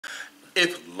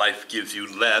If life gives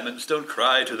you lemons, don't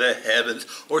cry to the heavens,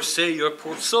 or say your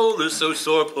poor soul is so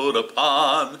sore put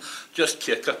upon. Just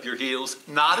kick up your heels,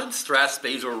 not in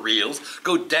strathspeys or reels,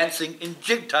 go dancing in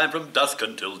jig time from dusk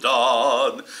until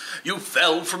dawn. You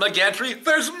fell from a gantry,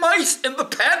 there's mice in the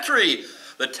pantry.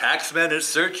 The taxman is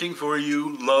searching for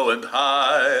you low and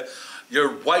high.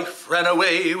 Your wife ran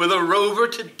away with a rover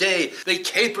today. They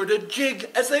capered a jig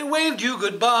as they waved you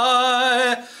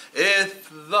goodbye. If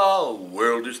the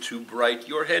world is too bright,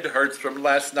 your head hurts from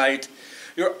last night.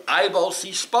 Your eyeballs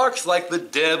see sparks like the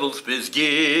devil's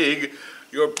bizgig.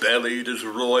 Your belly is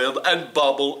roiled and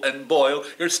bubble and boil.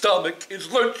 Your stomach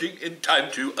is lurching in time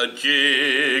to a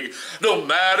jig. No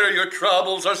matter your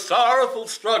troubles or sorrowful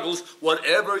struggles,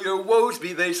 whatever your woes,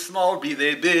 be they small, be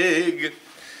they big.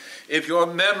 If your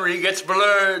memory gets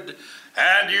blurred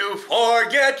and you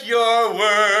forget your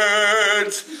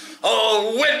words,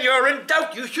 oh, when you're in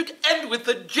doubt, you should end with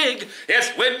a jig.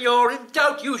 Yes, when you're in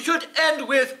doubt, you should end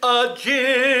with a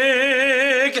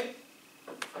jig.